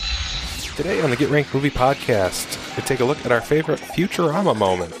Today on the Get Ranked Movie Podcast, we take a look at our favorite Futurama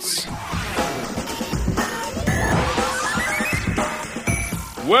moments.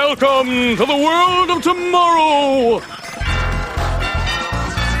 Welcome to the world of tomorrow!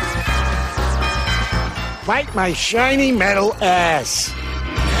 Bite my shiny metal ass!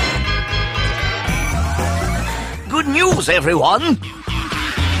 Good news, everyone!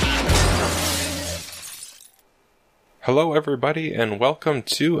 Hello, everybody, and welcome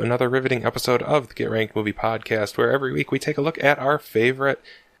to another riveting episode of the Get Ranked Movie Podcast, where every week we take a look at our favorite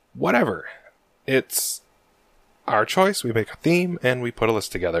whatever. It's our choice, we make a theme, and we put a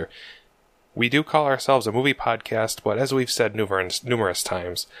list together. We do call ourselves a movie podcast, but as we've said numerous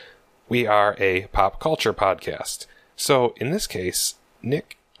times, we are a pop culture podcast. So, in this case,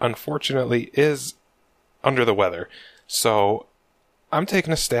 Nick, unfortunately, is under the weather. So, I'm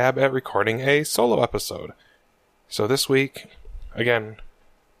taking a stab at recording a solo episode. So this week, again,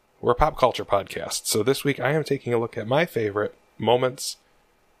 we're a pop culture podcast. So this week I am taking a look at my favorite moments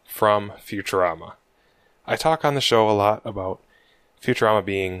from Futurama. I talk on the show a lot about Futurama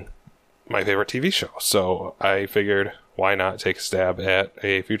being my favorite TV show. So I figured, why not take a stab at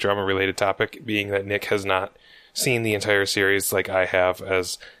a Futurama-related topic, being that Nick has not seen the entire series like I have,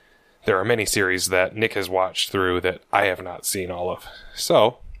 as there are many series that Nick has watched through that I have not seen all of.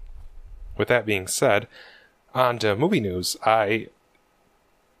 So, with that being said, on to movie news. I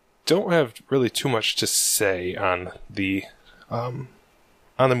don't have really too much to say on the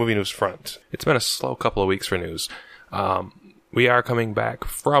movie news front. It's been a slow couple of weeks for news. We are coming back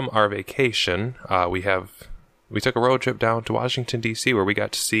from our vacation. We took a road trip down to Washington, D.C., where we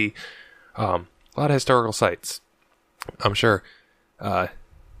got to see a lot of historical sites. I'm sure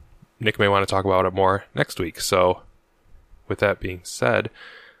Nick may want to talk about it more next week. So, with that being said,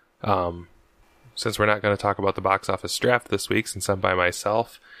 since we're not going to talk about the box office draft this week, since I'm by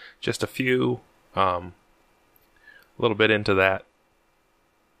myself, just a little bit into that.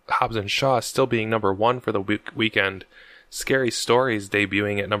 Hobbs and Shaw still being number 1 for the weekend. Scary Stories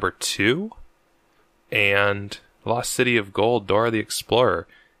debuting at number 2. And Lost City of Gold, Dora the Explorer,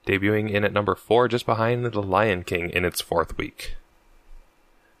 debuting in at number 4, just behind The Lion King in its 4th week.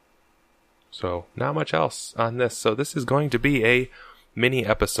 So, not much else on this. So this is going to be a mini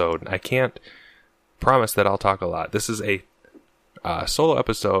episode. I can't promise that I'll talk a lot. This is a solo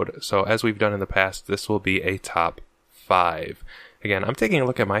episode, so as we've done in the past, this will be a top 5. Again, I'm taking a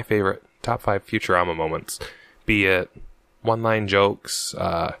look at my favorite top 5 Futurama moments, be it one-line jokes,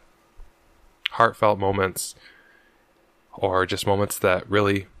 heartfelt moments, or just moments that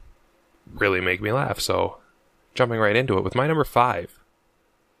really, really make me laugh. So, jumping right into it with my number 5.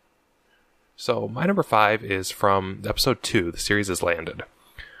 So, my number 5 is from episode 2, The Series Has Landed,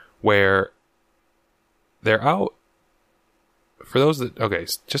 where they're out. For those that... Okay,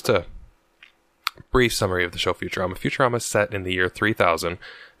 just a brief summary of the show Futurama. Futurama is set in the year 3000.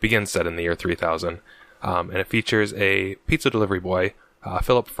 Begins set in the year 3000. And it features a pizza delivery boy,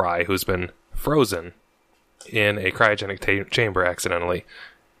 Philip Fry, who's been frozen in a cryogenic chamber accidentally,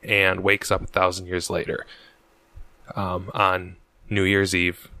 and wakes up 1,000 years later. On New Year's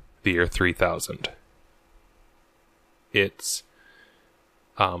Eve, the year 3000. It's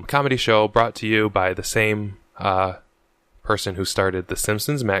comedy show brought to you by the same person who started The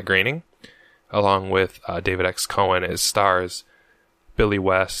Simpsons, Matt Groening, along with David X. Cohen as stars, Billy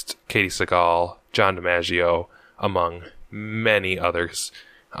West, Katie Seagal, John DiMaggio, among many others,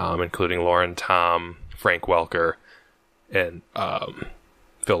 including Lauren Tom, Frank Welker, and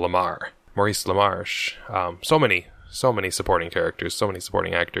Phil LaMarr, Maurice LaMarche. So many supporting characters, so many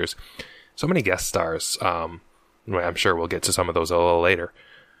supporting actors, so many guest stars. I'm sure we'll get to some of those a little later.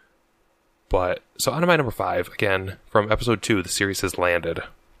 But, so on to my number 5, again, from episode 2, The Series Has Landed.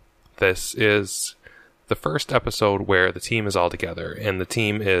 This is the first episode where the team is all together, and the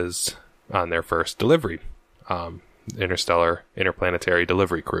team is on their first delivery, interplanetary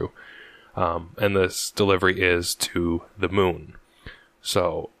delivery crew. And this delivery is to the moon.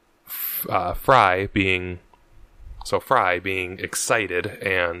 So, Fry being excited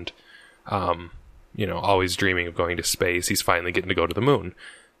and, always dreaming of going to space, he's finally getting to go to the moon.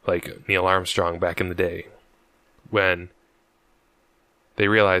 Like Neil Armstrong back in the day, when they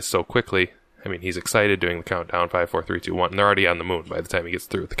realize so quickly. I mean, he's excited doing the countdown, 5, 4, 3, 2, 1, and they're already on the moon by the time he gets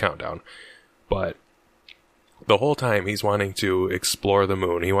through with the countdown. But the whole time he's wanting to explore the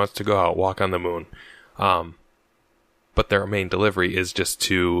moon. He wants to go out, walk on the moon. But their main delivery is just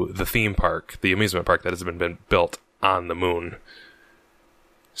to the theme park, the amusement park that has been built on the moon.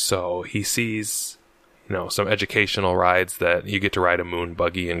 So he sees, some educational rides that you get to ride a moon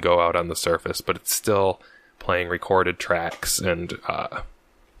buggy and go out on the surface, but it's still playing recorded tracks and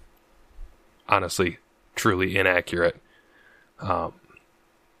honestly truly inaccurate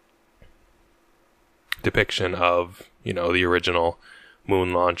depiction of, the original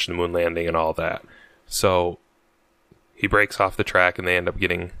moon launch and the moon landing and all that. So he breaks off the track and they end up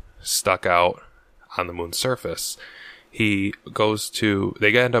getting stuck out on the moon's surface. They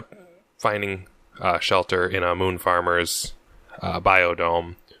end up finding shelter in a moon farmer's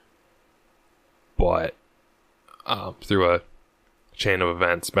biodome, but through a chain of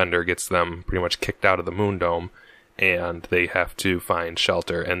events, Bender gets them pretty much kicked out of the moon dome, and they have to find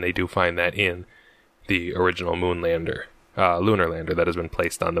shelter, and they do find that in the original lunar lander that has been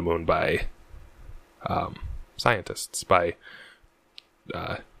placed on the moon by scientists, by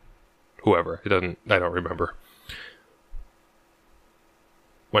whoever. I don't remember.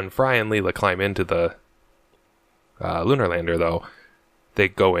 When Fry and Leela climb into the lunar lander, though, they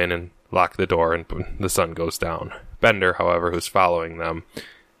go in and lock the door, and the sun goes down. Bender, however, who's following them,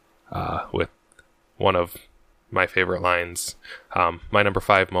 with one of my favorite lines, my number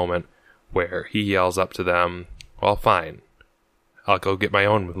 5 moment, where he yells up to them, "Well, fine, I'll go get my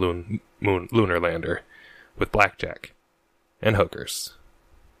own lunar lander with blackjack and hookers."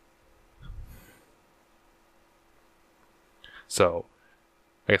 So,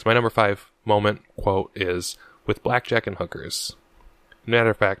 I guess my number 5 moment quote is, "With blackjack and hookers."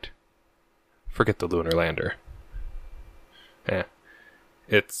 Matter of fact, forget the lunar lander.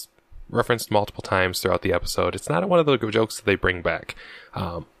 It's referenced multiple times throughout the episode. It's not one of the jokes that they bring back.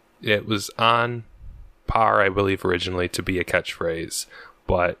 It was on par, I believe, originally to be a catchphrase,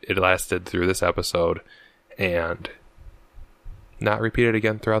 but it lasted through this episode and not repeated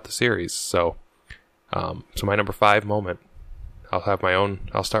again throughout the series. So my number 5 moment, I'll start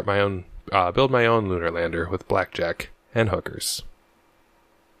my own, build my own lunar lander with blackjack and hookers.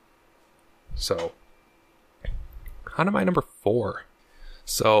 So, on to my number 4.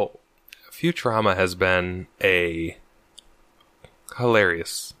 So, Futurama has been it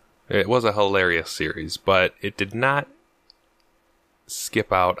was a hilarious series, but it did not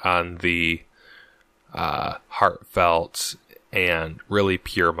skip out on the heartfelt and really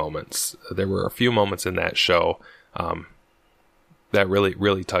pure moments. There were a few moments in that show that really,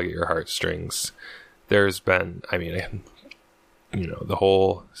 really tug at your heartstrings. There's been, the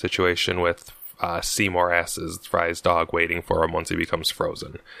whole situation with Seymour asks Fry's dog waiting for him once he becomes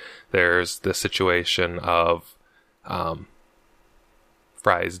frozen. There's the situation of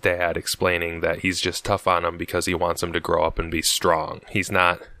Fry's dad explaining that he's just tough on him because he wants him to grow up and be strong. He's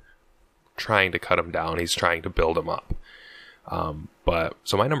not trying to cut him down, he's trying to build him up.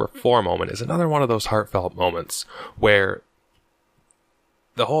 So my number 4 moment is another one of those heartfelt moments where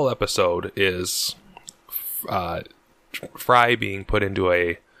the whole episode is Fry being put into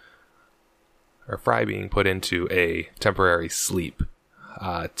a temporary sleep,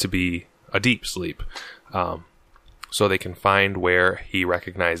 to be a deep sleep, so they can find where he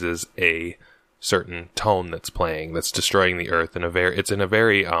recognizes a certain tone that's playing, that's destroying the Earth it's in a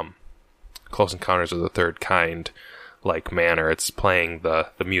very Close Encounters of the Third Kind like manner. It's playing the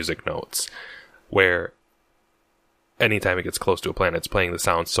music notes, where anytime it gets close to a planet, it's playing the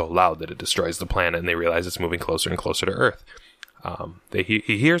sound so loud that it destroys the planet, and they realize it's moving closer and closer to Earth. He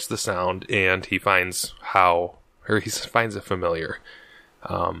hears the sound, and he finds it familiar,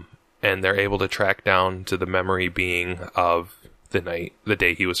 and they're able to track down to the memory being of the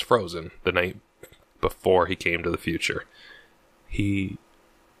day he was frozen, the night before he came to the future.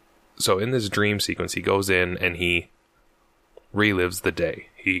 So in this dream sequence, he goes in and he relives the day.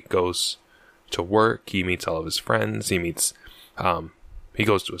 He goes to work, he meets all of his friends, he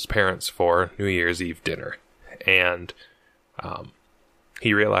goes to his parents for New Year's Eve dinner, and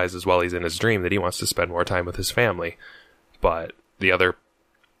he realizes while he's in his dream that he wants to spend more time with his family, but the other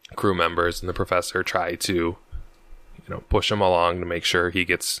crew members and the professor try to push him along to make sure he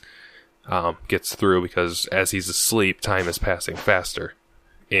gets through, because as he's asleep, time is passing faster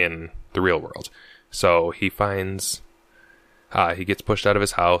in the real world. So he gets pushed out of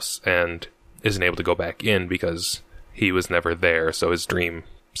his house and isn't able to go back in because he was never there, so his dream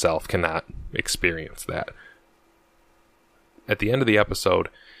self cannot experience that. At the end of the episode,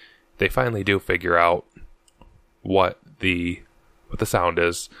 they finally do figure out what the sound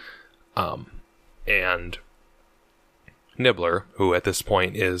is, and Nibbler, who at this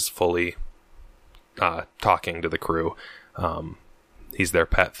point is fully talking to the crew, he's their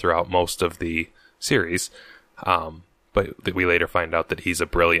pet throughout most of the series, but we later find out that he's a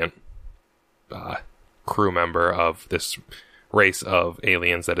brilliant crew member of this race of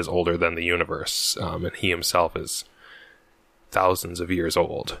aliens that is older than the universe, and he himself is thousands of years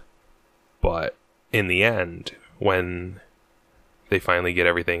old. But in the end, when they finally get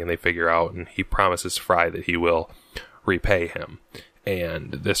everything and they figure out, and he promises Fry that he will repay him.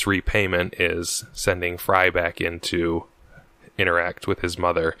 And this repayment is sending Fry back in to interact with his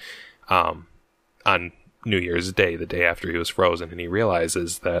mother on New Year's Day, the day after he was frozen, and he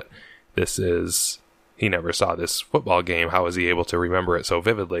realizes that he never saw this football game. How is he able to remember it so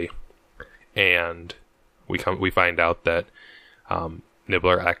vividly? And we find out that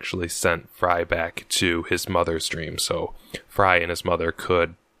Nibbler actually sent Fry back to his mother's dream, so Fry and his mother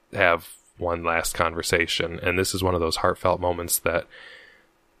could have one last conversation. And this is one of those heartfelt moments that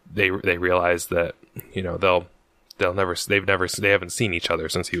they realize that, you know, they haven't seen each other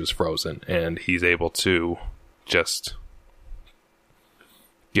since he was frozen, and he's able to just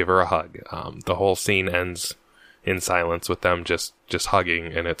give her a hug. The whole scene ends in silence with them just hugging,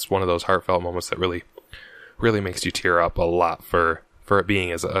 and it's one of those heartfelt moments that really makes you tear up a lot for it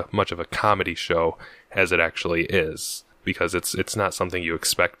being as much of a comedy show as it actually is, because it's not something you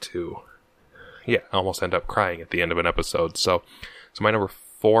expect to almost end up crying at the end of an episode. So my number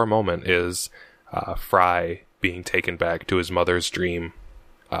 4 moment is Fry being taken back to his mother's dream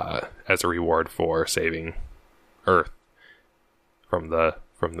as a reward for saving Earth from the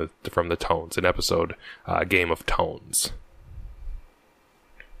Tones, an episode Game of Tones.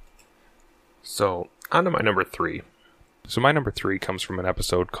 So on to my number 3. So my number 3 comes from an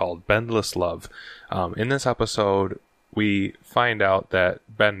episode called Bendless Love. In this episode, we find out that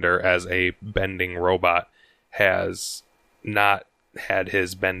Bender, as a bending robot, has not had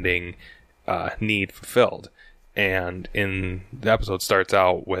his bending need fulfilled. And the episode starts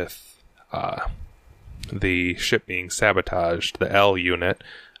out with the ship being sabotaged, the L unit,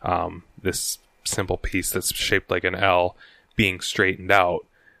 this simple piece that's shaped like an L, being straightened out.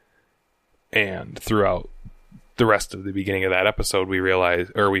 And throughout the rest of the beginning of that episode,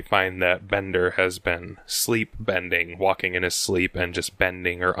 we find that Bender has been sleep bending, walking in his sleep and just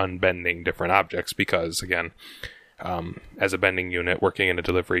bending or unbending different objects because, again, as a bending unit working in a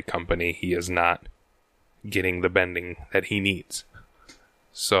delivery company, he is not getting the bending that he needs.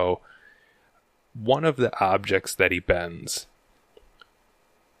 So one of the objects that he bends,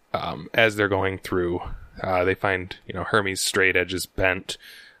 as they're going through, they find, Hermes' straight edge is bent.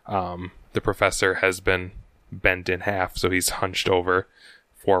 The professor has been bent in half, so he's hunched over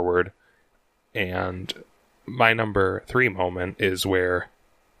forward. And my number 3 moment is where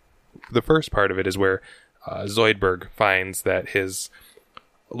the first part of it is where Zoidberg finds that his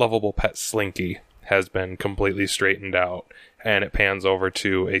lovable pet Slinky has been completely straightened out, and it pans over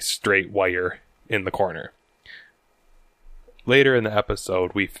to a straight wire in the corner. Later in the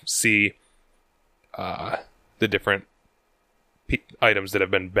episode, we see the different items that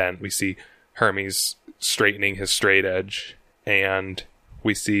have been bent. We see Hermes straightening his straight edge, and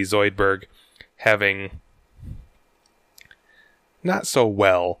we see Zoidberg having not so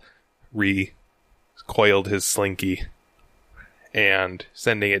well recoiled his Slinky and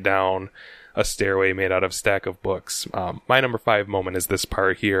sending it down a stairway made out of a stack of books. My number 5 moment is this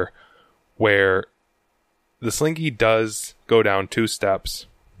part here, where the Slinky does go down 2 steps,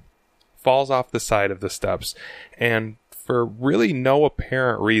 falls off the side of the steps, and for really no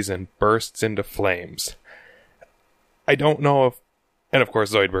apparent reason bursts into flames. I don't know if... And of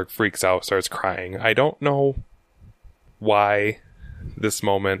course Zoidberg freaks out, starts crying. I don't know why this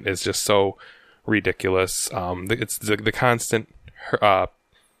moment is just so ridiculous. It's the constant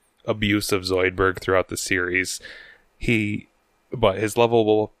abuse of Zoidberg throughout the series. But his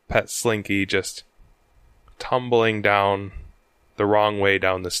lovable pet Slinky just tumbling down the wrong way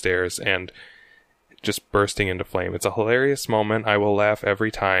down the stairs and just bursting into flame. It's a hilarious moment. I will laugh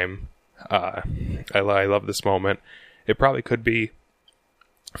every time. I love this moment. It probably could be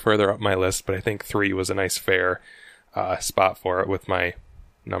further up my list, but I think 3 was a nice fair spot for it, with my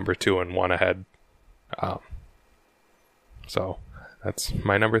number 2 and 1 ahead. So that's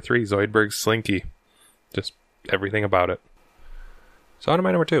my number 3, Zoidberg's Slinky. Just everything about it. So on to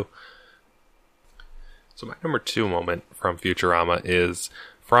my number 2. So my number 2 moment from Futurama is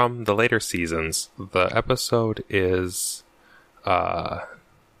from the later seasons. The episode is Le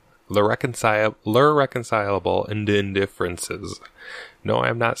Reconcilable Indifferences. No,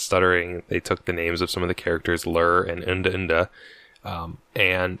 I'm not stuttering. They took the names of some of the characters, Lur and Inda,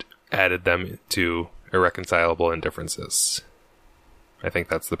 and added them to Irreconcilable Indifferences. I think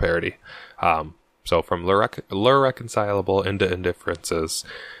that's the parody. So from Le Reconcilable Indifferences,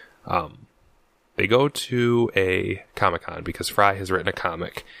 they go to a Comic-Con because Fry has written a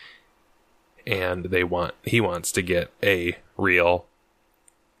comic, and he wants to get a real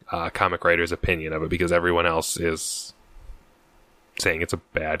comic writer's opinion of it, because everyone else is saying it's a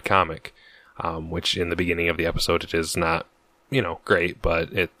bad comic, which in the beginning of the episode it is not great,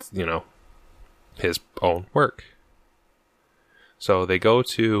 but it's, his own work. So they go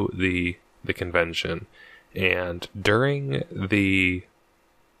to the convention, and during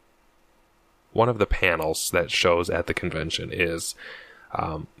one of the panels that shows at the convention is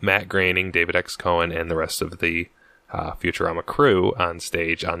Matt Groening, David X. Cohen, and the rest of the Futurama crew on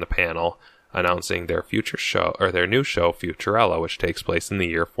stage on the panel announcing their future show, or their new show, Futurella, which takes place in the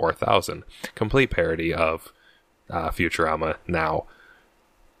year 4000. Complete parody of Futurama now.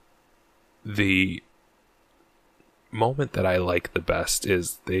 The moment that I like the best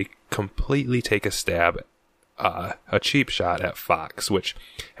is they completely take a stab, a cheap shot at Fox, which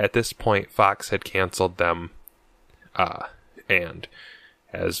at this point Fox had canceled them, and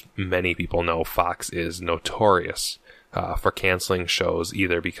as many people know, Fox is notorious for canceling shows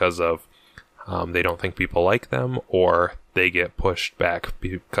either because of they don't think people like them, or they get pushed back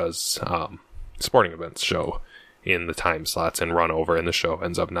because sporting events show in the time slots and run over, and the show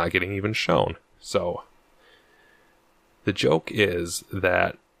ends up not getting even shown. So the joke is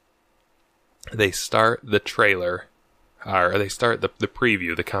that they start the trailer, or they start the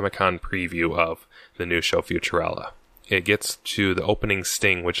preview, the Comic-Con preview of the new show Futurella. It gets to the opening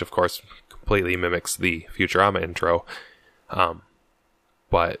sting, which of course completely mimics the Futurama intro.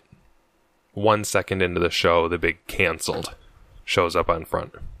 But 1 second into the show, the big canceled shows up on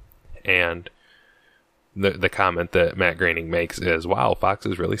front. And the comment that Matt Groening makes is, wow, Fox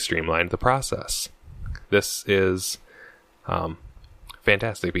has really streamlined the process. This is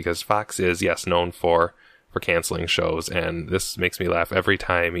fantastic, because Fox is, yes, known for canceling shows, and this makes me laugh every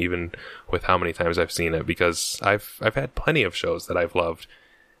time, even with how many times I've seen it, because I've had plenty of shows that I've loved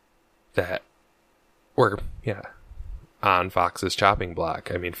that were, on Fox's chopping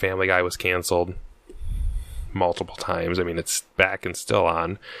block. I mean, Family Guy was canceled multiple times. I mean, it's back and still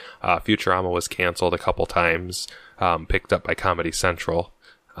on. Futurama was canceled a couple times, picked up by Comedy Central,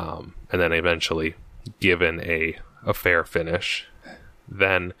 and then eventually given a fair finish.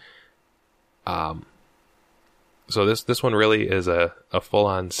 Then, so this one really is a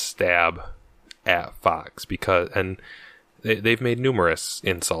full-on stab at Fox, because, and they've made numerous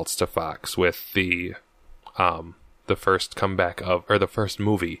insults to Fox with the first comeback of, or the first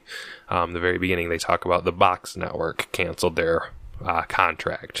movie, the very beginning, they talk about the Box Network canceled their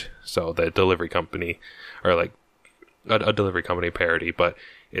contract. So the delivery company, or like a delivery company parody, but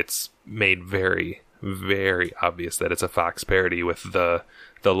it's made very, very obvious that it's a Fox parody with the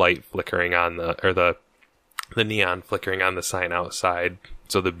light flickering on the neon flickering on the sign outside.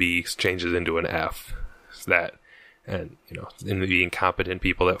 So the B changes into an F. So that, and in the incompetent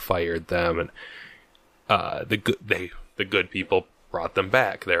people that fired them, and the good people brought them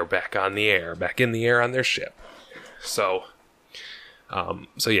back. They're back on the air, back in the air on their ship. So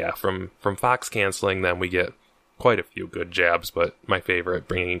yeah, from Fox canceling them, we get quite a few good jabs, but my favorite,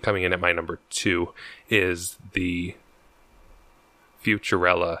 coming in at my number 2, is the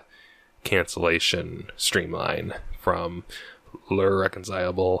Futurella cancellation streamline from Lure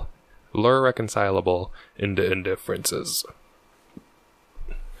Reconcilable into Indifferences.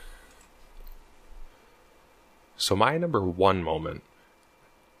 So my number 1 moment,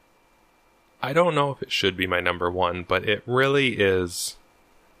 I don't know if it should be my number 1, but it really is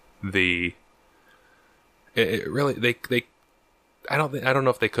it really, they I don't know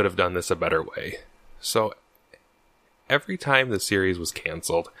if they could have done this a better way. So every time the series was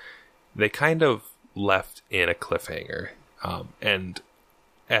canceled, they kind of left in a cliffhanger. And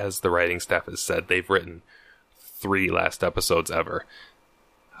as the writing staff has said, they've written 3 last episodes ever.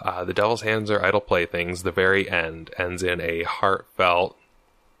 The Devil's Hands Are Idle Playthings, the very end, ends in a heartfelt,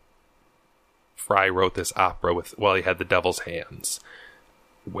 Fry wrote this opera while he had the devil's hands,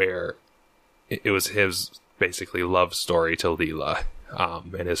 where it was his basically love story to Leela,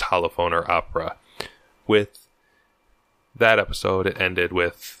 and his holophone opera. With that episode, it ended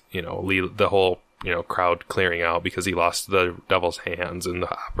with, Leela, the whole, crowd clearing out because he lost the devil's hands and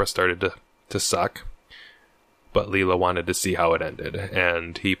the opera started to suck. But Leela wanted to see how it ended,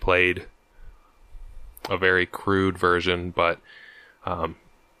 and he played a very crude version, but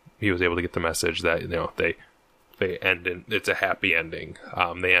he was able to get the message that, they end in, it's a happy ending.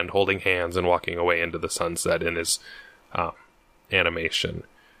 They end holding hands and walking away into the sunset in his animation.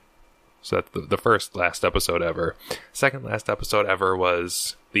 So that's the last episode ever. Second last episode ever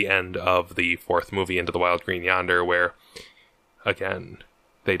was the end of the 4th movie, Into the Wild Green Yonder, where, again,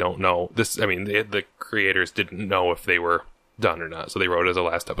 they don't know this. I mean, the creators didn't know if they were done or not, so they wrote it as the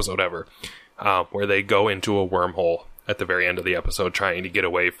last episode ever, where they go into a wormhole at the very end of the episode trying to get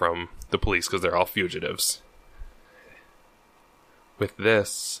away from the police because they're all fugitives. With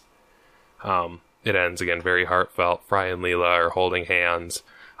this, it ends again very heartfelt. Fry and Leela are holding hands.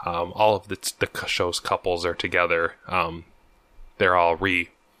 All of the show's couples are together. They're all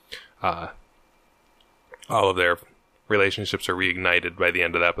all of their relationships are reignited by the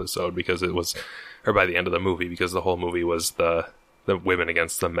end of the episode or by the end of the movie, because the whole movie was the women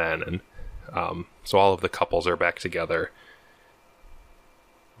against the men, and so all of the couples are back together.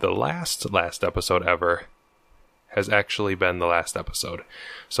 The last episode ever has actually been the last episode.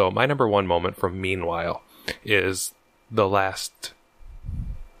 So my number one moment from Meanwhile is the last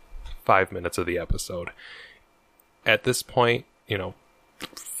 5 minutes of the episode. At this point,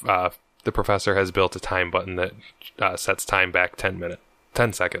 the professor has built a time button that sets time back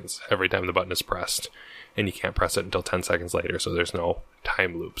 10 seconds every time the button is pressed, and you can't press it until 10 seconds later, so there's no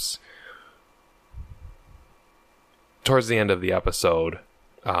time loops. Towards the end of the episode,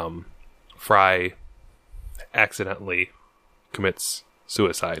 Fry accidentally commits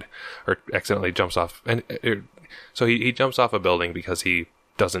suicide, or accidentally jumps off, so he jumps off a building because he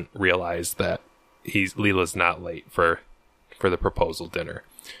doesn't realize that Leela's not late for the proposal dinner.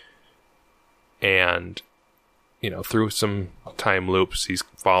 And, through some time loops, he's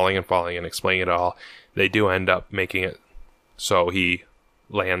falling and explaining it all. They do end up making it so he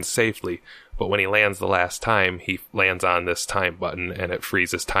lands safely. But when he lands the last time, he lands on this time button, and it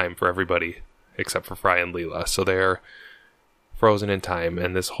freezes time for everybody except for Fry and Leela. So they're frozen in time.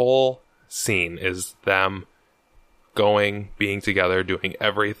 And this whole scene is them being together, doing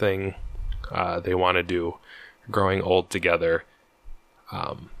everything they want to do, growing old together.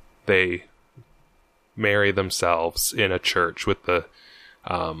 They marry themselves in a church with the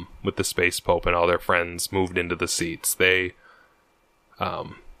space pope, and all their friends moved into the seats. They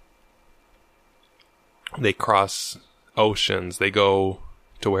cross oceans. They go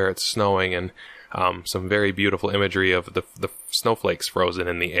to where it's snowing, and some very beautiful imagery of the snowflakes frozen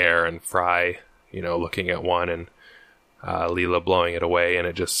in the air, and Fry, looking at one, and Leela blowing it away, and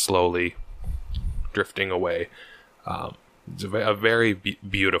it just slowly drifting away. It's a very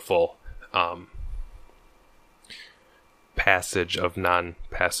beautiful passage of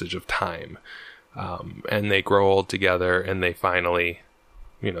non-passage of time. And they grow old together, and they finally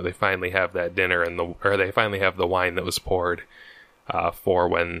have that dinner, or they finally have the wine that was poured for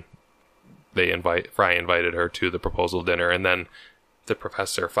when Fry invited her to the proposal dinner. And then the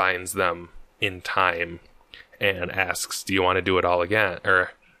professor finds them in time and asks, do you want to do it all again?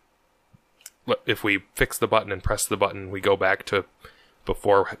 Or if we fix the button and press the button, we go back to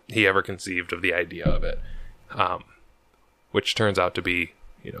before he ever conceived of the idea of it. Which turns out to be,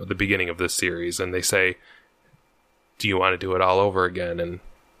 the beginning of this series. And they say, do you want to do it all over again? And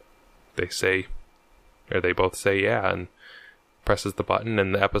they both say yeah, and presses the button,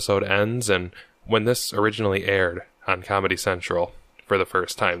 and the episode ends. And when this originally aired on Comedy Central for the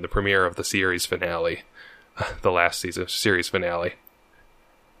first time, the premiere of the series finale, the last season series finale,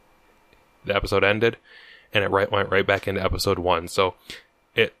 the episode ended, and it went right back into episode 1. So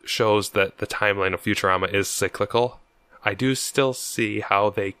it shows that the timeline of Futurama is cyclical. I do still see how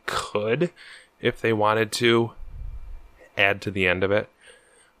they could, if they wanted to, add to the end of it.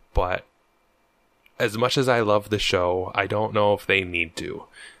 But as much as I love the show, I don't know if they need to.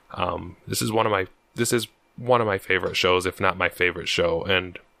 This is one of my favorite shows, if not my favorite show,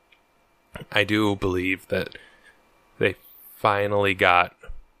 and I do believe that they finally got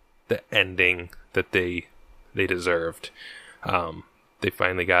the ending that they deserved. They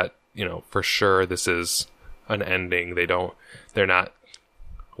finally got, for sure this is an ending. They're not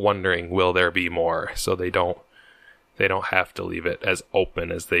wondering, will there be more? So they don't have to leave it as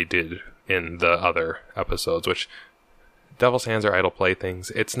open as they did in the other episodes, which Devil's Hands are idle playthings.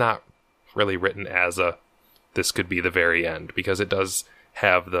 It's not really written as this could be the very end, because it does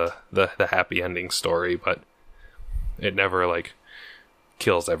have the happy ending story, but it never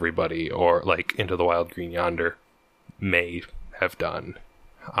kills everybody, or Into the Wild Green Yonder may have done,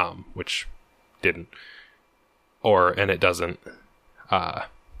 which didn't, and it doesn't.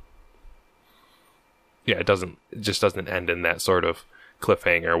 It just doesn't end in that sort of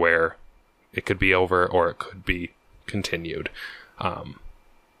cliffhanger where it could be over or it could be continued. And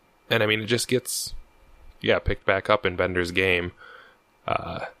I mean, it just gets, picked back up in Bender's game,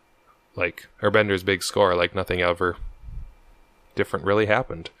 or Bender's big score, like nothing ever different really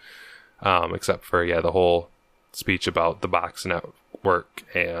happened, except for, the whole speech about the Box Network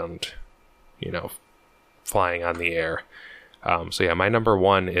and, flying on the air. My number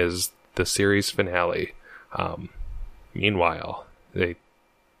one is the series finale. Meanwhile, they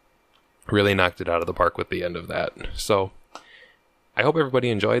really knocked it out of the park with the end of that. So I hope everybody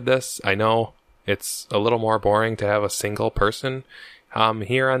enjoyed this. I know it's a little more boring to have a single person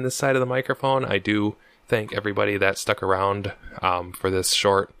here on this side of the microphone. I do thank everybody that stuck around for this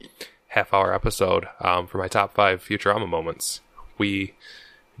short half-hour episode for my top 5 Futurama moments. We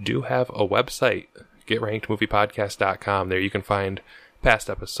do have a website, GetRankedMoviePodcast.com. There you can find past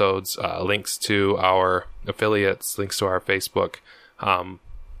episodes, links to our affiliates, links to our Facebook,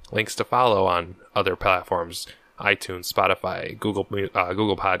 links to follow on other platforms, iTunes, Spotify, Google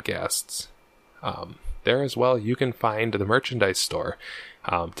Podcasts. There as well, you can find the merchandise store.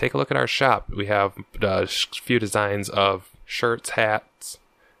 Take a look at our shop. We have a few designs of shirts, hats,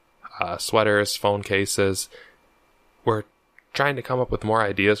 sweaters, phone cases. We're trying to come up with more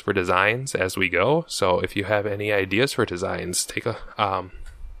ideas for designs as we go. So if you have any ideas for designs,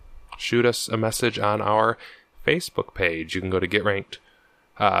 shoot us a message on our Facebook page. You can go to Get Ranked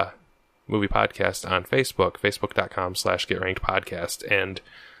Movie Podcast on Facebook, facebook.com/GetRankedPodcast, and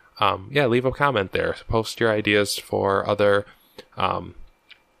leave a comment there. Post your ideas for other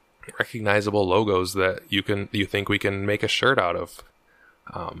recognizable logos that you think we can make a shirt out of.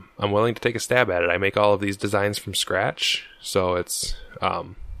 I'm willing to take a stab at it. I make all of these designs from scratch, so it's a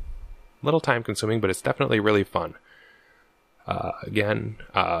little time consuming, but it's definitely really fun. Again,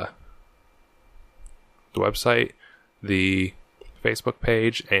 the website, the Facebook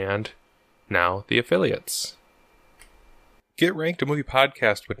page, and now the affiliates. Get Ranked, a movie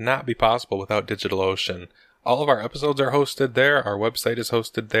podcast, would not be possible without DigitalOcean. All of our episodes are hosted there. Our website is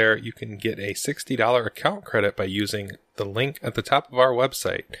hosted there. You can get a $60 account credit by using the link at the top of our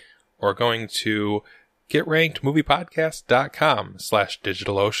website or going to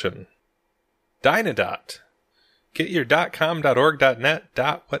getrankedmoviepodcast.com/DigitalOcean. Dynadot. Get your .com, .org, .net,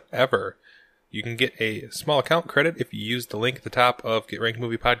 .whatever. You can get a small account credit if you use the link at the top of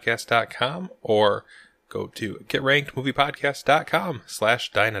getrankedmoviepodcast.com or go to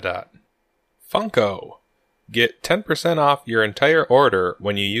getrankedmoviepodcast.com/Dynadot. Funko. Get 10% off your entire order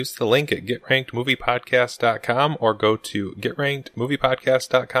when you use the link at getrankedmoviepodcast.com or go to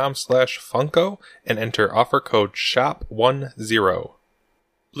getrankedmoviepodcast.com/Funko and enter offer code SHOP10.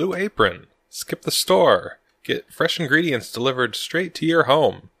 Blue Apron. Skip the store. Get fresh ingredients delivered straight to your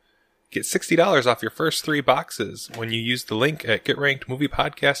home. Get $60 off your first 3 boxes when you use the link at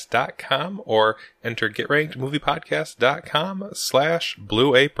getrankedmoviepodcast.com or enter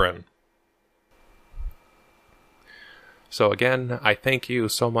getrankedmoviepodcast.com/Blue Apron. So again, I thank you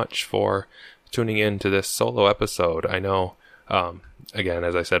so much for tuning in to this solo episode. I know, again,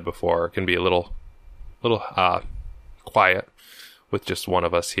 as I said before, it can be a little quiet with just one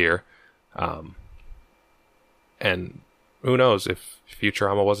of us here. And who knows, if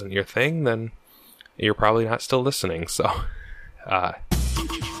Futurama wasn't your thing, then you're probably not still listening. So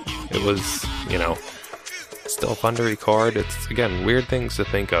it was, still fun to record. It's, again, weird things to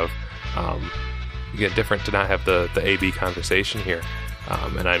think of. You get different to not have the A-B conversation here.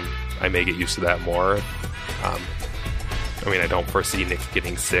 And I may get used to that more. I don't foresee Nick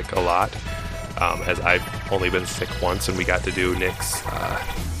getting sick a lot, as I've only been sick once, and we got to do Nick's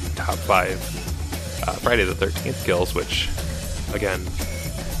top 5 Friday the 13th kills, which, again,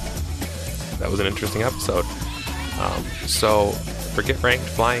 that was an interesting episode. So, for Get Ranked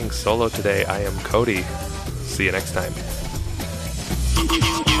flying solo today, I am Cody. See you next time.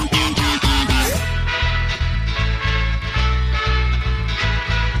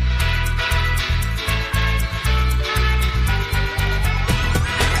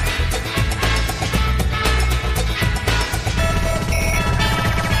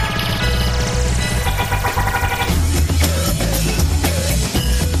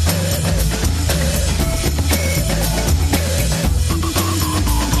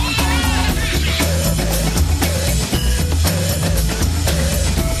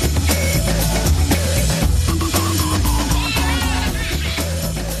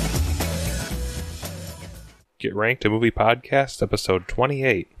 Get Ranked, a movie podcast, episode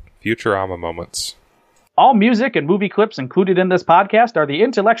 28, Futurama Moments. All music and movie clips included in this podcast are the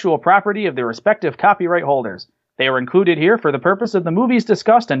intellectual property of their respective copyright holders. They are included here for the purpose of the movies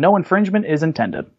discussed and no infringement is intended.